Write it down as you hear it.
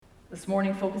This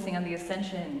morning, focusing on the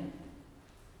ascension,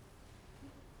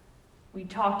 we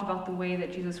talked about the way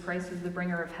that Jesus Christ is the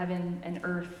bringer of heaven and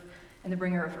earth, and the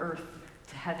bringer of earth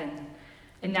to heaven.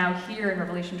 And now here in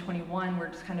Revelation 21, we're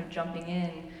just kind of jumping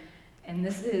in, and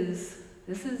this is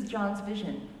John's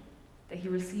vision that he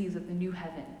receives of the new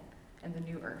heaven and the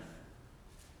new earth.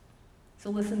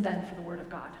 So listen then for the word of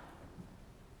God.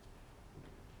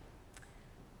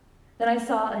 Then I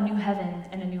saw a new heaven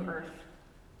and a new earth.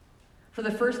 For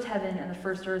the first heaven and the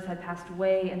first earth had passed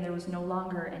away, and there was no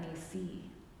longer any sea.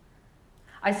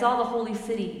 I saw the holy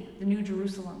city, the new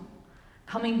Jerusalem,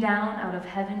 coming down out of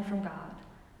heaven from God,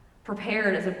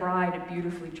 prepared as a bride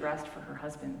beautifully dressed for her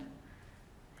husband.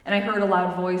 And I heard a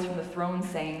loud voice from the throne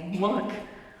saying, "Look,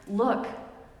 look,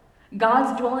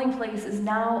 God's dwelling place is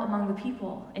now among the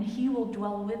people, and he will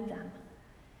dwell with them.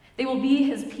 They will be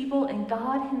his people, and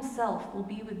God himself will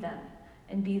be with them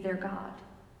and be their God.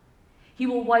 He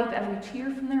will wipe every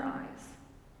tear from their eyes.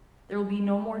 There will be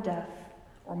no more death,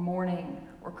 or mourning,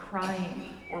 or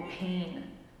crying, or pain,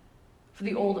 for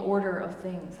the old order of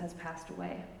things has passed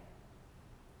away."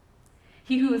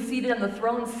 He who is seated on the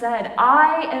throne said,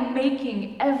 "I am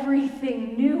making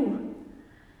everything new."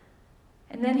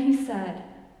 And then he said,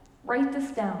 "Write this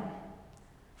down,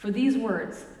 for these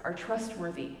words are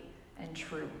trustworthy and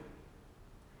true."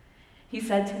 He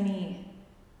said to me,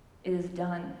 "It is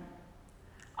done.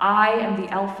 I am the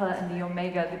Alpha and the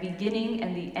Omega, the beginning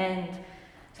and the end.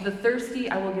 To the thirsty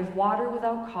I will give water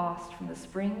without cost from the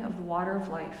spring of the water of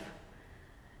life.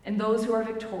 And those who are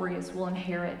victorious will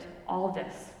inherit all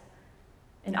this.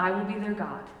 And I will be their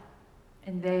God,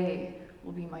 and they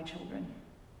will be my children."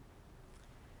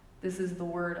 This is the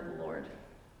word of the Lord.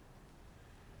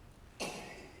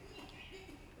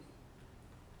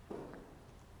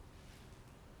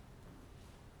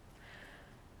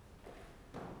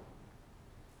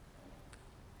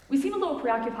 We seem a little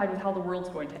preoccupied with how the world's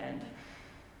going to end.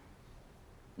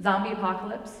 Zombie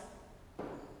apocalypse,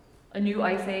 a new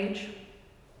ice age,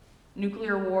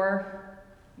 nuclear war,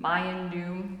 Mayan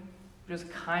doom, which was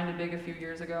kind of big a few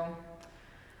years ago.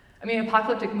 I mean,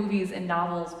 apocalyptic movies and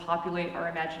novels populate our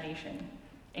imagination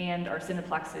and our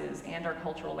cineplexes and our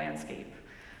cultural landscape.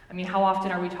 I mean, how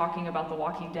often are we talking about The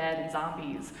Walking Dead and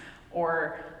zombies,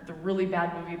 or the really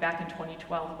bad movie back in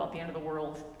 2012 about the end of the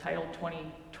world titled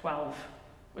 2012,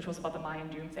 which was about the Mayan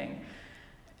doom thing.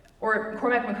 Or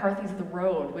Cormac McCarthy's The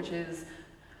Road, which is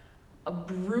a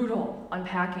brutal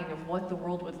unpacking of what the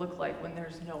world would look like when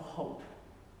there's no hope.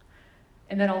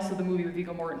 And then also the movie with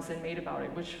Viggo Mortensen made about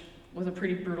it, which was a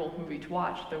pretty brutal movie to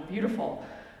watch, though beautiful.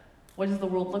 What does the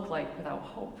world look like without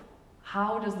hope?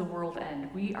 How does the world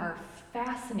end? We are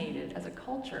fascinated as a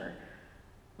culture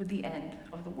with the end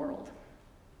of the world.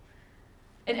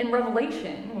 And in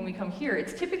Revelation, when we come here,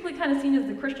 it's typically kind of seen as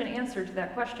the Christian answer to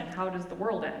that question, how does the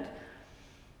world end?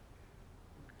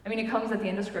 I mean, it comes at the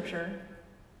end of Scripture.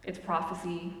 It's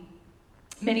prophecy.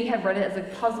 Many have read it as a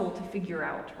puzzle to figure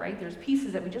out, right? There's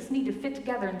pieces that we just need to fit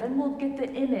together, and then we'll get the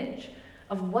image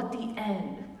of what the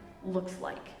end looks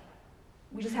like.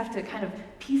 We just have to kind of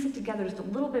piece it together just a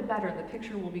little bit better, and the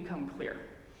picture will become clear.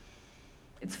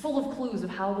 It's full of clues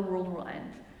of how the world will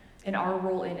end, and our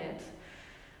role in it,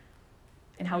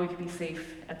 and how we can be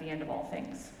safe at the end of all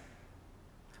things.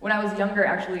 When I was younger,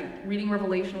 actually, reading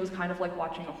Revelation was kind of like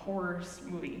watching a horror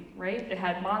movie, right? It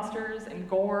had monsters and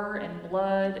gore and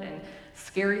blood and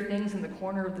scary things in the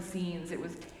corner of the scenes. It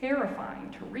was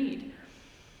terrifying to read.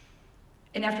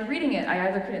 And after reading it, I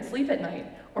either couldn't sleep at night,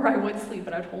 or I would sleep,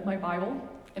 but I'd hold my Bible,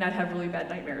 and I'd have really bad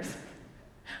nightmares.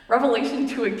 Revelation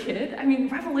to a kid? I mean,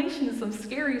 Revelation is some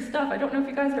scary stuff. I don't know if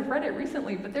you guys have read it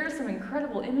recently, but there's some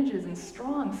incredible images and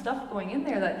strong stuff going in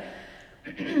there that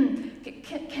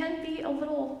can be a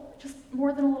little, just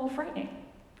more than a little frightening.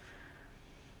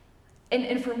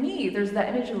 And for me, there's that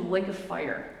image of the lake of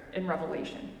fire in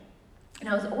Revelation. And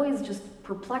I was always just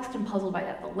perplexed and puzzled by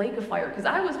that, the lake of fire, because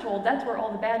I was told that's where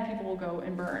all the bad people will go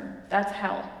and burn. That's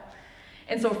hell.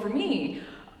 And so for me,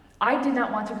 I did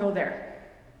not want to go there,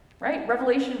 right?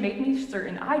 Revelation made me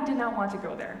certain I did not want to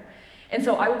go there. And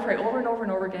so I would pray over and over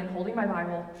and over again, holding my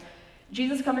Bible,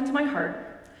 "Jesus, come into my heart.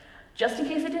 Just in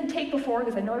case it didn't take before,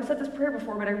 because I know I've said this prayer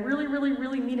before, but I really, really,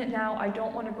 really mean it now. I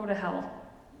don't want to go to hell."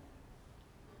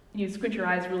 You squint your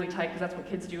eyes really tight, because that's what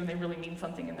kids do, and they really mean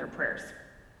something in their prayers.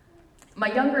 My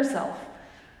younger self,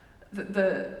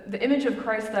 the image of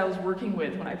Christ that I was working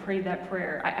with when I prayed that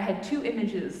prayer, I had two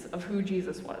images of who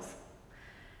Jesus was.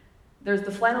 There's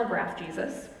the flannel graph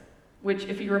Jesus, which,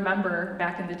 if you remember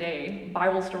back in the day,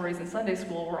 Bible stories in Sunday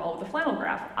school were all with the flannel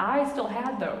graph. I still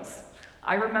had those.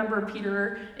 I remember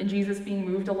Peter and Jesus being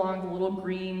moved along the little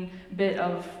green bit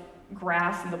of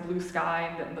grass and the blue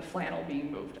sky and the flannel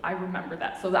being moved. I remember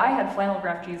that. So I had flannel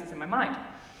graph Jesus in my mind.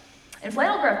 And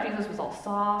flannel graph Jesus was all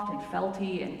soft and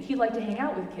felty, and he liked to hang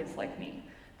out with kids like me.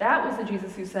 That was the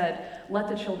Jesus who said, "Let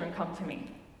the children come to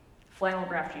me." Flannel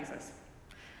graph Jesus.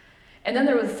 And then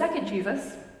there was a second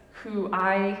Jesus, who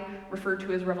I refer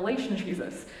to as Revelation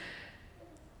Jesus.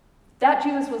 That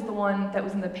Jesus was the one that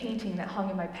was in the painting that hung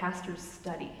in my pastor's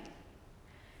study.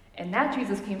 And that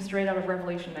Jesus came straight out of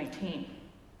Revelation 19.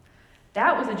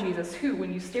 That was a Jesus who,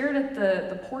 when you stared at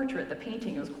the portrait, the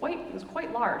painting, it was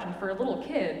quite large. And for a little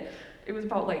kid, it was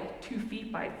about like 2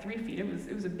 feet by 3 feet.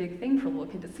 It was a big thing for a little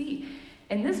kid to see.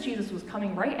 And this Jesus was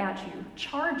coming right at you,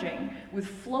 charging with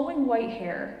flowing white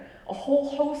hair, a whole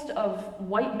host of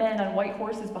white men on white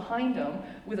horses behind him,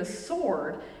 with a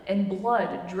sword and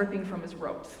blood dripping from his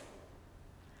robes.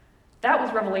 That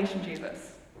was Revelation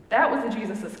Jesus. That was the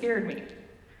Jesus that scared me.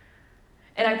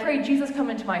 And I prayed, Jesus, come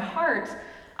into my heart.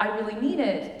 I really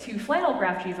needed to flannel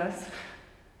graph Jesus.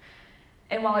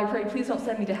 And while I prayed, please don't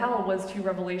send me to hell, was to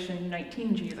Revelation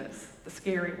 19 Jesus, the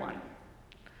scary one.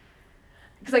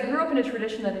 Because I grew up in a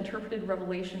tradition that interpreted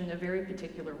Revelation in a very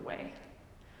particular way.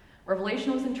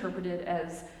 Revelation was interpreted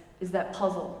as is that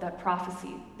puzzle, that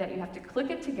prophecy, that you have to click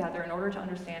it together in order to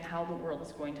understand how the world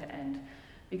is going to end.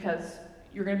 Because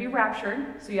you're going to be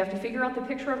raptured, so you have to figure out the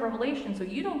picture of Revelation so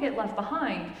you don't get left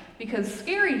behind, because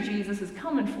scary Jesus is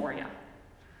coming for you.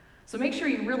 So make sure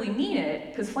you really mean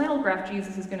it, because flannel graph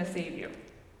Jesus is going to save you.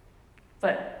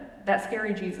 But that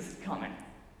scary Jesus is coming.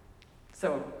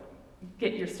 So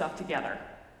get your stuff together.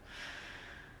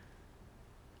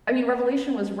 I mean,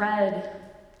 Revelation was read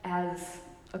as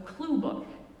a clue book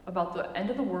about the end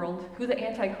of the world, who the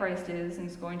Antichrist is and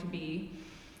is going to be,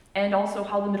 and also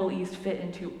how the Middle East fit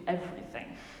into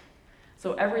everything.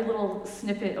 So every little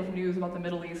snippet of news about the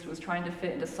Middle East was trying to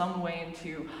fit into some way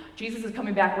into, Jesus is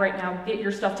coming back right now, get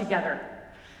your stuff together.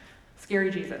 Scary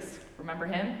Jesus. Remember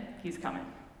him? He's coming.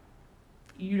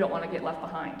 You don't want to get left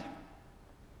behind.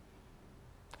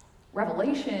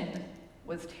 Revelation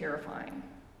was terrifying.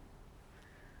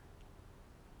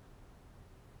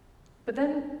 But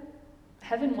then,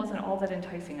 heaven wasn't all that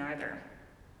enticing either,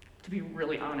 to be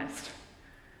really honest.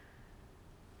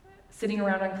 Sitting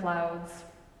around on clouds,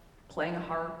 playing a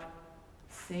harp,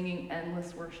 singing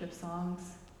endless worship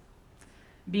songs,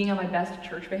 being on my best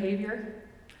church behavior.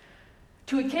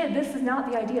 To a kid, this is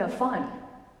not the idea of fun.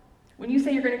 When you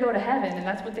say you're going to go to heaven and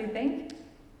that's what they think,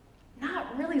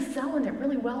 not really selling it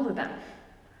really well to them.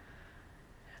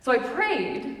 So I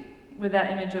prayed with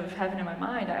that image of heaven in my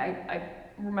mind. I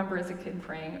remember as a kid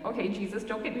praying, okay, Jesus,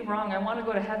 don't get me wrong, I want to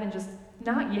go to heaven, just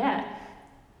not yet.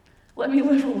 Let me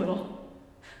live a little.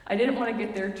 I didn't want to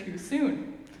get there too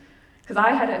soon, because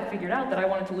I had it figured out that I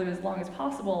wanted to live as long as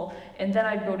possible, and then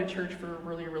I'd go to church for a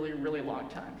really, really, really long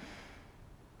time.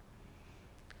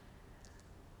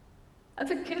 That's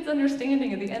a kid's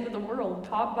understanding of the end of the world,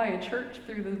 taught by a church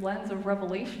through the lens of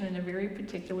Revelation in a very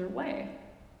particular way.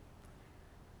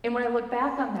 And when I look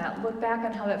back on that, look back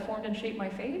on how that formed and shaped my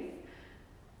faith,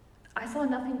 I saw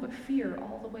nothing but fear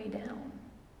all the way down,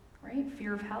 right?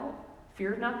 Fear of hell,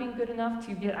 fear of not being good enough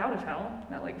to get out of hell,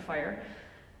 not like fire.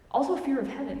 Also fear of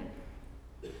heaven,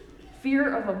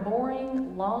 fear of a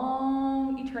boring,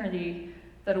 long eternity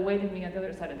that awaited me on the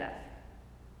other side of death.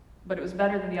 But it was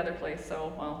better than the other place,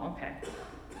 so, well, okay.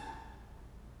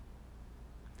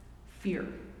 Fear.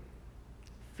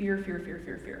 Fear, fear, fear,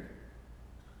 fear, fear.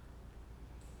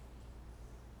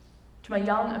 To my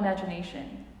young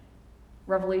imagination,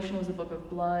 Revelation was a book of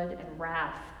blood and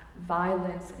wrath,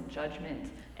 violence and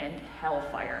judgment, and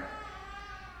hellfire.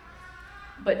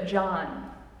 But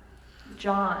John,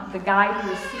 the guy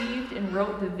who received and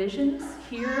wrote the visions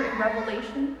here in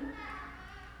Revelation,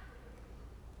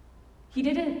 he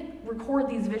didn't record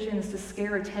these visions to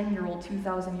scare a 10-year-old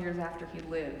 2,000 years after he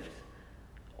lived,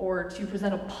 or to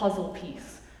present a puzzle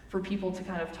piece for people to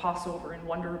kind of toss over and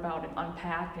wonder about and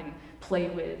unpack and play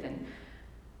with. And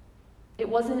it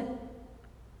wasn't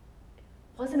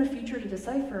a future to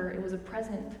decipher, it was a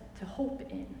present to hope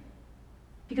in.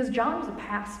 Because John was a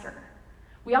pastor.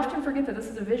 We often forget that this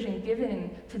is a vision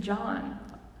given to John.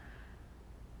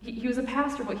 He was a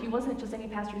pastor, but he wasn't just any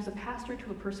pastor, he was a pastor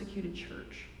to a persecuted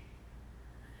church.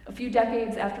 A few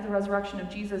decades after the resurrection of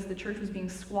Jesus, the church was being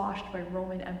squashed by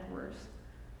Roman emperors.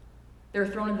 They were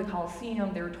thrown into the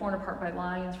Colosseum, they were torn apart by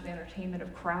lions for the entertainment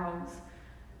of crowds.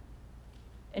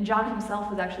 And John himself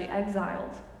was actually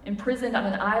exiled, imprisoned on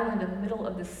an island in the middle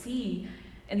of the sea.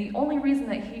 And the only reason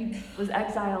that he was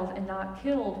exiled and not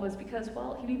killed was because,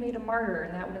 well, he'd be made a martyr,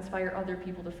 and that would inspire other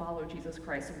people to follow Jesus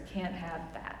Christ, and we can't have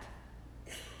that.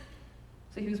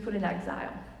 So he was put in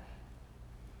exile.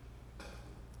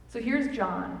 So here's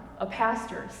John, a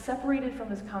pastor, separated from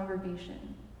his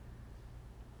congregation,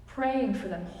 praying for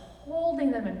them, holding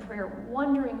them in prayer,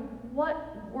 wondering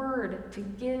what word to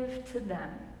give to them.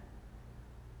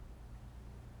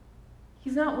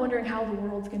 He's not wondering how the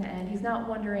world's going to end. He's not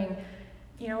wondering,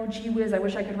 gee whiz, I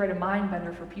wish I could write a mind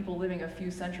bender for people living a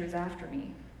few centuries after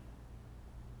me.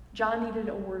 John needed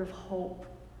a word of hope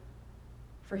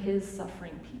for his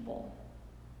suffering people.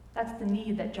 That's the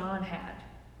need that John had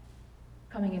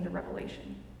coming into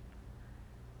Revelation.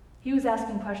 He was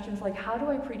asking questions like, how do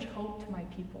I preach hope to my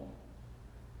people?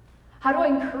 How do I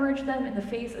encourage them in the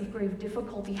face of grave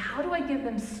difficulty? How do I give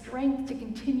them strength to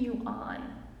continue on?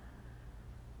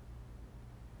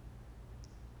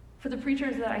 For the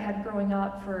preachers that I had growing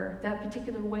up, for that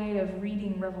particular way of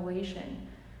reading Revelation,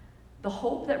 the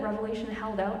hope that Revelation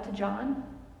held out to John,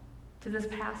 to this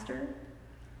pastor,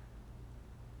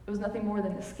 it was nothing more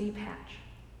than an escape hatch.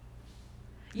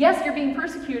 Yes, you're being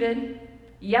persecuted.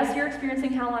 Yes, you're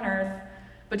experiencing hell on earth.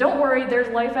 But don't worry, there's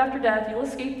life after death. You'll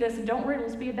escape this, and don't worry, it'll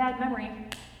just be a bad memory.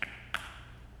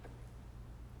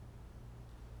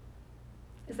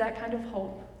 Is that kind of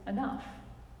hope enough?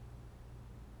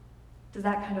 Does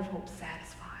that kind of hope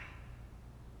satisfy?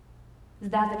 Is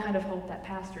that the kind of hope that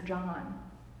Pastor John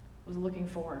was looking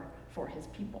for his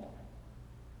people?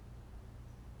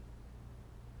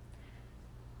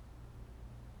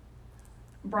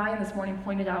 Brian this morning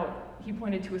pointed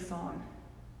to a song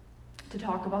to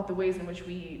talk about the ways in which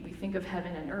we think of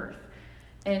heaven and earth.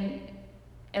 And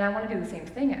I want to do the same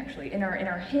thing, actually. In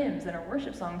our hymns and our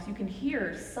worship songs, you can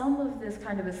hear some of this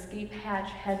kind of escape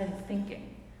hatch heaven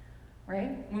thinking,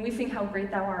 right? When we sing How Great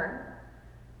Thou Art,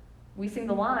 we sing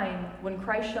the line, when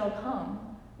Christ shall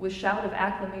come with shout of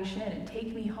acclamation and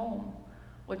take me home,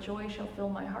 what joy shall fill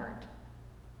my heart?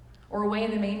 Or away in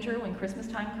the manger when Christmas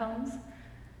time comes,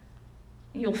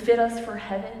 you'll fit us for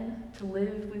heaven to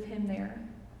live with him there.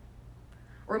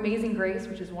 Or Amazing Grace,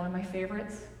 which is one of my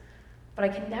favorites, but I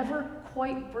can never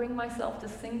quite bring myself to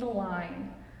sing the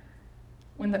line,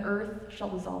 when the earth shall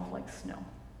dissolve like snow.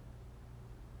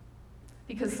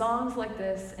 Because songs like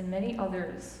this and many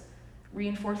others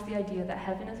reinforce the idea that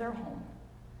heaven is our home,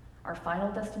 our final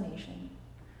destination,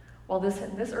 while this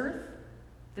earth,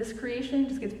 this creation,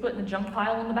 just gets put in the junk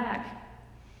pile in the back,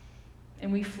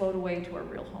 and we float away to our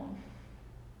real home.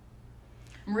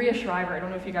 Maria Shriver, I don't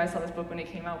know if you guys saw this book when it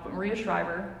came out, but Maria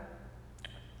Shriver,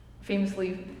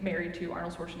 famously married to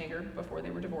Arnold Schwarzenegger before they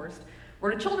were divorced,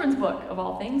 wrote a children's book, of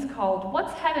all things, called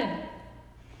What's Heaven?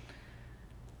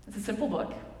 It's a simple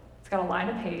book. It's got a line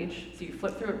a page, so you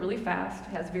flip through it really fast.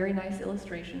 It has very nice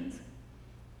illustrations.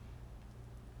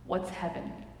 What's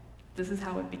heaven? This is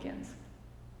how it begins.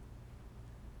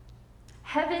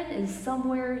 Heaven is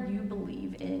somewhere you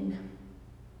believe in.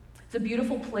 It's a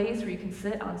beautiful place where you can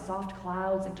sit on soft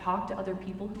clouds and talk to other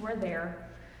people who are there.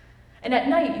 And at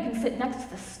night, you can sit next to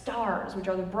the stars, which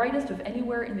are the brightest of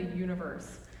anywhere in the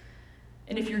universe.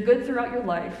 And if you're good throughout your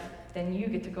life, then you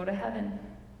get to go to heaven.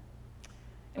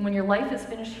 And when your life is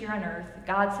finished here on earth,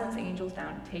 God sends angels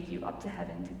down to take you up to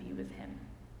heaven to be with him.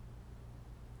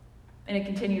 And it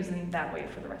continues in that way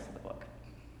for the rest of the book.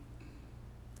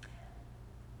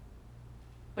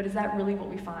 But is that really what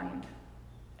we find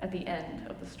at the end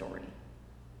of the story?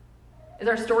 Is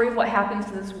our story of what happens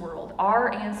to this world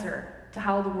our answer to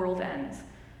how the world ends?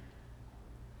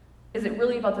 Is it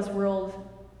really about this world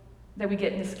that we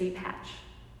get an escape hatch,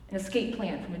 an escape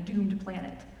plan from a doomed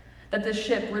planet? That this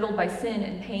ship riddled by sin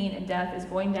and pain and death is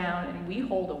going down and we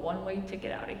hold a one-way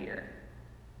ticket out of here?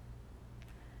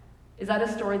 Is that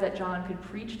a story that John could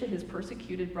preach to his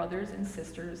persecuted brothers and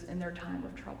sisters in their time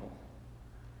of trouble?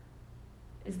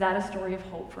 Is that a story of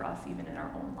hope for us even in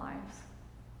our own lives?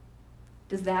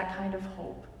 Does that kind of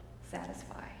hope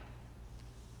satisfy?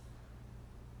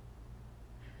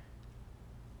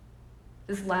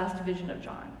 This last vision of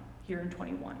John, here in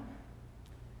 21,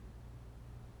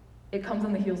 it comes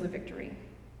on the heels of victory.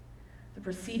 The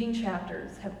preceding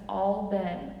chapters have all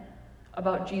been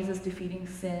about Jesus defeating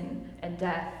sin and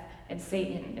death and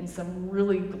Satan in some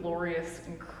really glorious,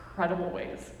 incredible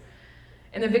ways.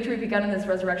 And the victory begun in this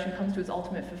resurrection comes to its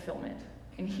ultimate fulfillment.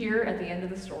 And here, at the end of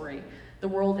the story, the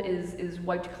world is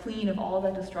wiped clean of all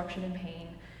that destruction and pain,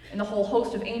 and the whole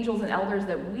host of angels and elders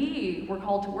that we were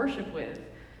called to worship with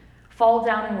fall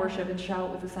down in worship and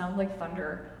shout with a sound like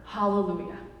thunder,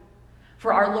 Hallelujah.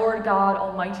 For our Lord God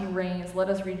Almighty reigns. Let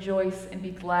us rejoice and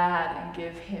be glad and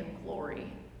give him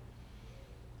glory.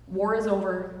 War is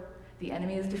over. The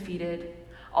enemy is defeated.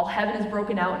 All heaven is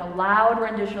broken out in a loud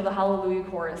rendition of the Hallelujah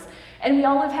chorus. And we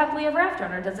all live happily ever after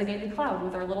on our designated cloud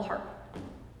with our little harp. Is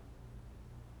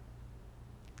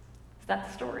that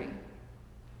the story?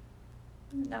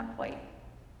 Not quite.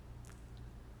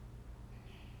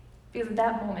 Because at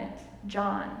that moment,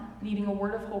 John, needing a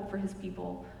word of hope for his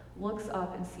people, looks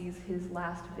up and sees his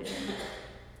last vision,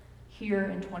 here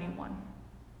in 21.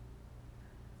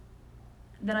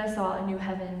 Then I saw a new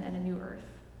heaven and a new earth.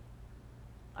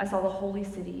 I saw the holy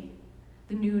city,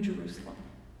 the new Jerusalem,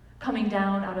 coming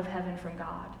down out of heaven from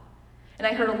God. And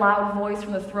I heard a loud voice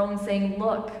from the throne saying,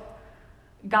 "Look,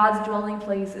 God's dwelling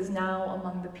place is now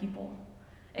among the people,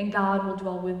 and God will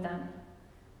dwell with them.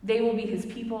 They will be his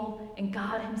people, and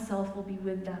God himself will be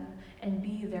with them and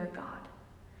be their God.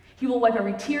 He will wipe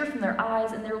every tear from their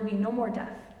eyes, and there will be no more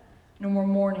death, no more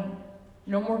mourning,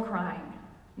 no more crying,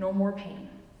 no more pain,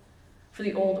 for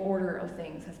the old order of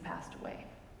things has passed away."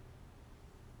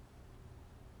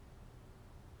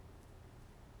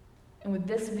 And with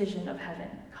this vision of heaven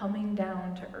coming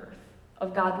down to earth,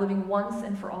 of God living once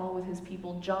and for all with his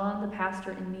people, John, the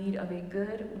pastor in need of a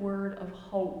good word of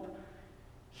hope,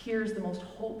 hears the most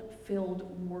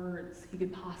hope-filled words he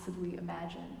could possibly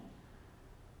imagine.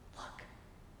 "Look,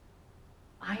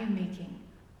 I am making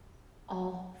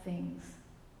all things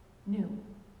new."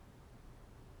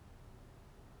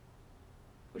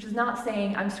 Which is not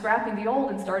saying I'm scrapping the old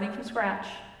and starting from scratch,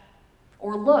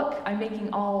 or "Look, I'm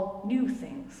making all new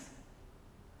things."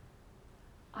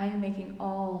 I am making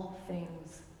all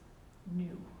things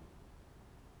new.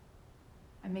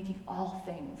 I'm making all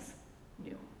things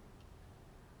new.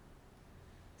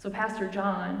 So Pastor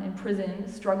John, in prison,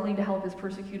 struggling to help his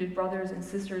persecuted brothers and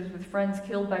sisters, with friends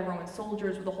killed by Roman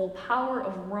soldiers, with the whole power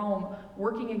of Rome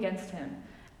working against him,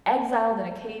 exiled in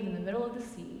a cave in the middle of the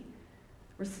sea,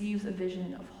 receives a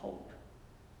vision of hope.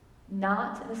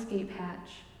 Not an escape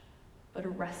hatch, but a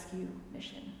rescue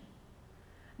mission.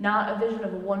 Not a vision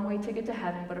of a one-way ticket to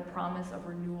heaven, but a promise of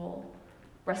renewal,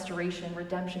 restoration,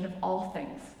 redemption of all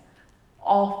things.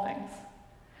 All things.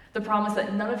 The promise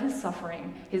that none of his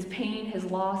suffering, his pain,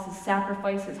 his loss, his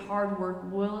sacrifice, his hard work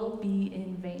will be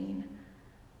in vain.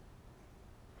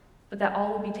 But that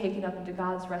all will be taken up into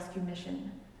God's rescue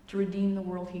mission to redeem the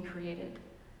world he created.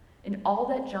 And all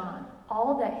that John,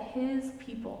 all that his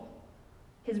people,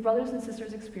 his brothers and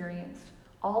sisters experienced,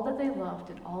 all that they loved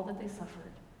and all that they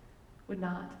suffered, would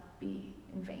not be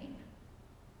in vain.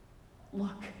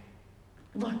 Look,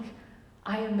 look,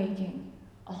 I am making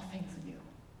all things new.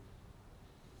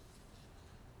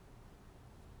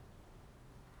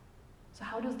 So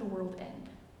how does the world end?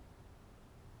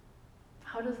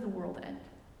 How does the world end?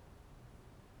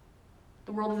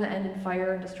 The world doesn't end in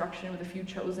fire and destruction with a few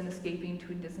chosen escaping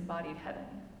to a disembodied heaven.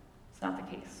 It's not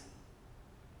the case.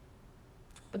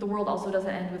 But the world also doesn't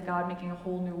end with God making a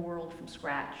whole new world from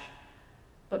scratch,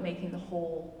 but making the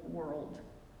whole world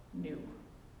new.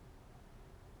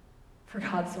 For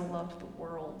God so loved the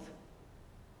world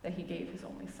that he gave his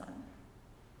only Son.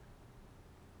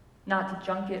 Not to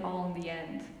junk it all in the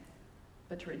end,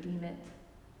 but to redeem it,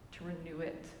 to renew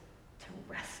it, to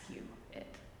rescue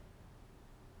it.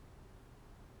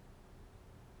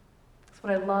 So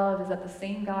what I love is that the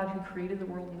same God who created the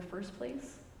world in the first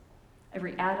place,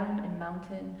 every atom and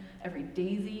mountain, every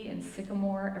daisy and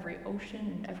sycamore, every ocean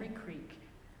and every creek,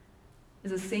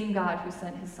 is the same God who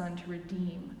sent his Son to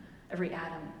redeem every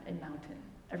atom and mountain,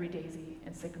 every daisy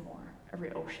and sycamore,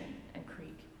 every ocean and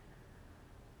creek.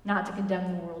 Not to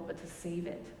condemn the world, but to save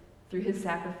it through his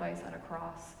sacrifice on a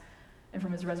cross and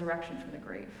from his resurrection from the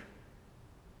grave.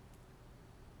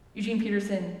 Eugene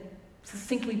Peterson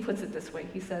succinctly puts it this way.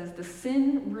 He says, "The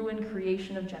sin-ruined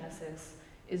creation of Genesis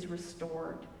is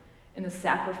restored in the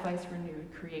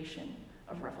sacrifice-renewed creation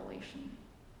of Revelation.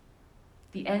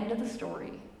 The end of the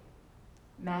story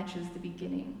matches the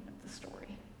beginning of the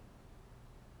story."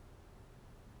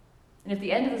 And if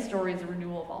the end of the story is the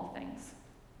renewal of all things,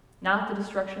 not the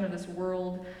destruction of this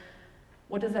world,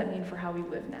 what does that mean for how we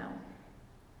live now?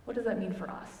 What does that mean for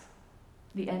us?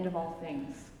 The end of all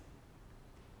things.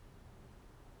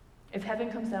 If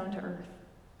heaven comes down to earth,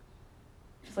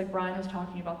 just like Brian was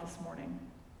talking about this morning,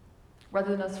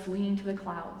 rather than us fleeing to the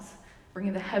clouds,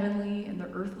 bringing the heavenly and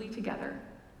the earthly together,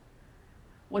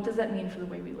 what does that mean for the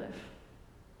way we live?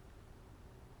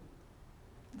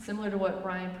 Similar to what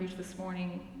Brian preached this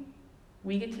morning,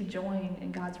 we get to join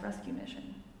in God's rescue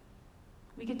mission.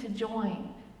 We get to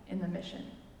join in the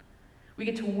mission. We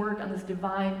get to work on this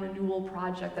divine renewal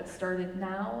project that started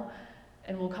now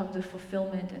and will come to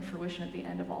fulfillment and fruition at the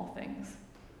end of all things.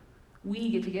 We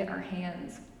get to get our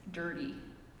hands dirty.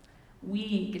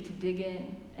 We get to dig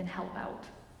in and help out.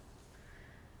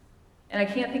 And I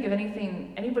can't think of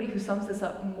anybody who sums this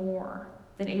up more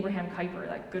than Abraham Kuyper,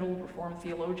 that good old Reformed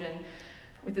theologian,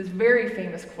 with this very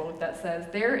famous quote that says,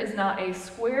 "There is not a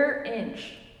square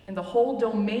inch in the whole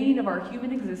domain of our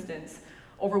human existence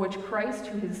over which Christ,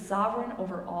 who is sovereign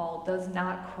over all, does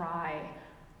not cry,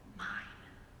 'Mine.'"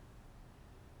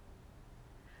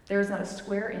 There is not a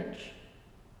square inch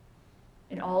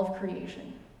in all of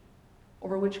creation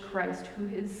over which Christ, who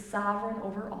is sovereign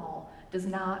over all, does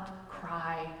not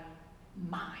cry,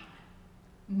 mine,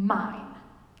 mine,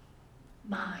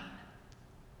 mine.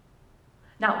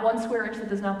 Not one square inch that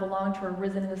does not belong to our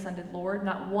risen and ascended Lord.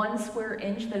 Not one square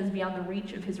inch that is beyond the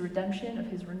reach of his redemption, of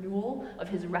his renewal, of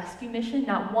his rescue mission.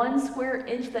 Not one square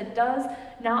inch that does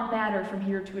not matter from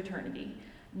here to eternity.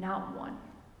 Not one.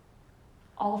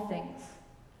 All things,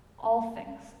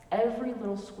 every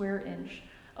little square inch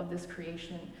of this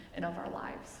creation and of our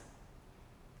lives.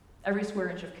 Every square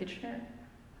inch of Kitchener,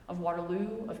 of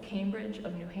Waterloo, of Cambridge,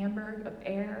 of New Hamburg, of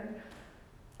Ayr.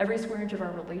 Every square inch of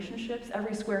our relationships,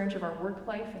 every square inch of our work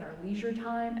life and our leisure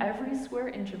time, every square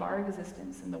inch of our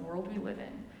existence in the world we live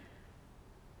in.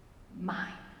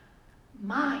 Mine.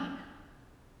 Mine.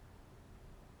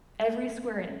 Every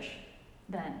square inch,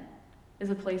 then, is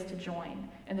a place to join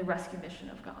in the rescue mission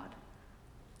of God.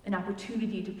 An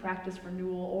opportunity to practice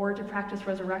renewal or to practice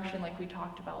resurrection like we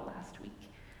talked about last week.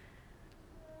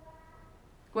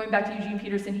 Going back to Eugene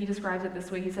Peterson, he describes it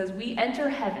this way. He says, we enter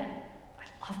heaven.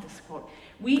 I love this quote.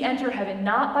 We enter heaven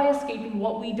not by escaping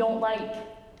what we don't like,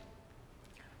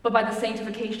 but by the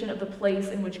sanctification of the place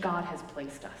in which God has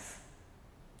placed us.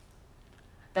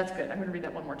 That's good. I'm going to read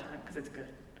that one more time because it's good.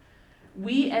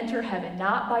 We enter heaven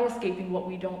not by escaping what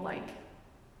we don't like,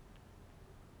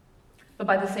 but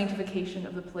by the sanctification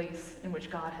of the place in which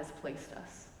God has placed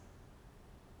us.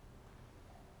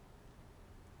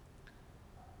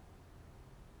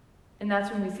 And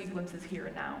that's when we see glimpses here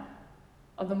and now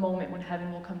of the moment when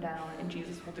heaven will come down and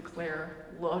Jesus will declare,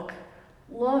 look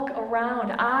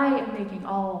around, I am making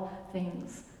all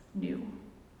things new.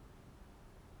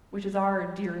 Which is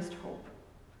our dearest hope,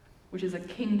 which is a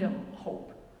kingdom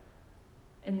hope.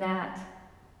 And that's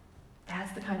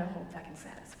the kind of hope that can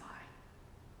satisfy.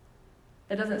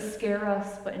 That doesn't scare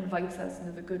us, but invites us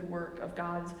into the good work of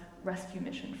God's rescue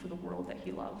mission for the world that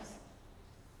he loves.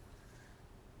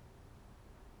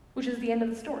 Which is the end of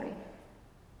the story.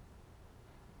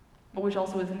 But which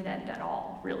also isn't an end at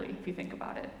all, really, if you think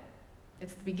about it.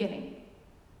 It's the beginning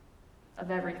of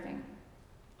everything,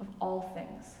 of all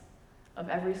things, of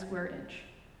every square inch,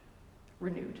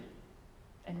 renewed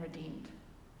and redeemed.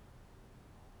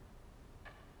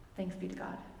 Thanks be to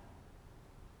God.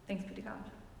 Thanks be to God.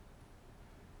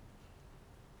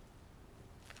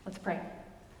 Let's pray.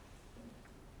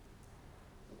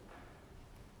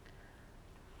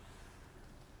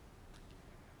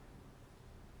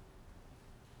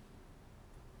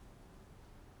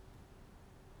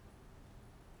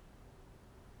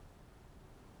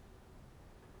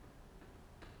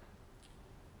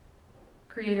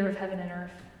 Creator of heaven and earth,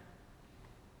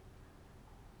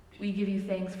 we give you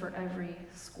thanks for every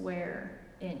square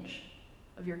inch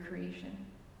of your creation.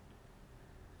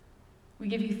 We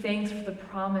give you thanks for the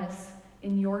promise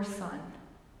in your Son,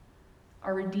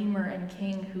 our Redeemer and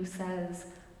King, who says,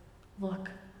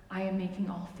 look, I am making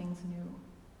all things new.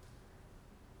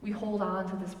 We hold on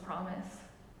to this promise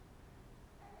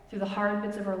through the hard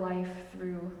bits of our life,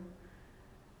 through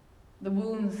the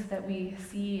wounds that we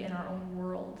see in our own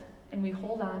world, and we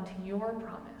hold on to your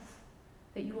promise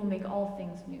that you will make all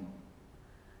things new,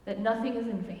 that nothing is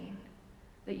in vain,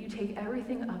 that you take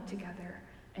everything up together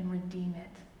and redeem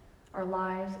it, our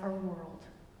lives, our world.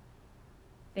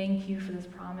 Thank you for this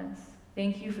promise.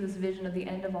 Thank you for this vision of the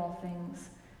end of all things,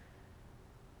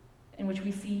 in which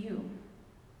we see you,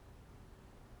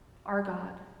 our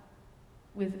God,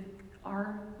 with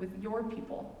your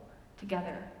people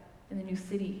together in the new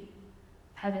city,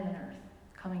 heaven and earth,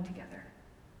 coming together.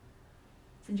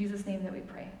 It's in Jesus' name that we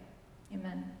pray.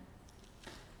 Amen.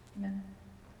 Amen.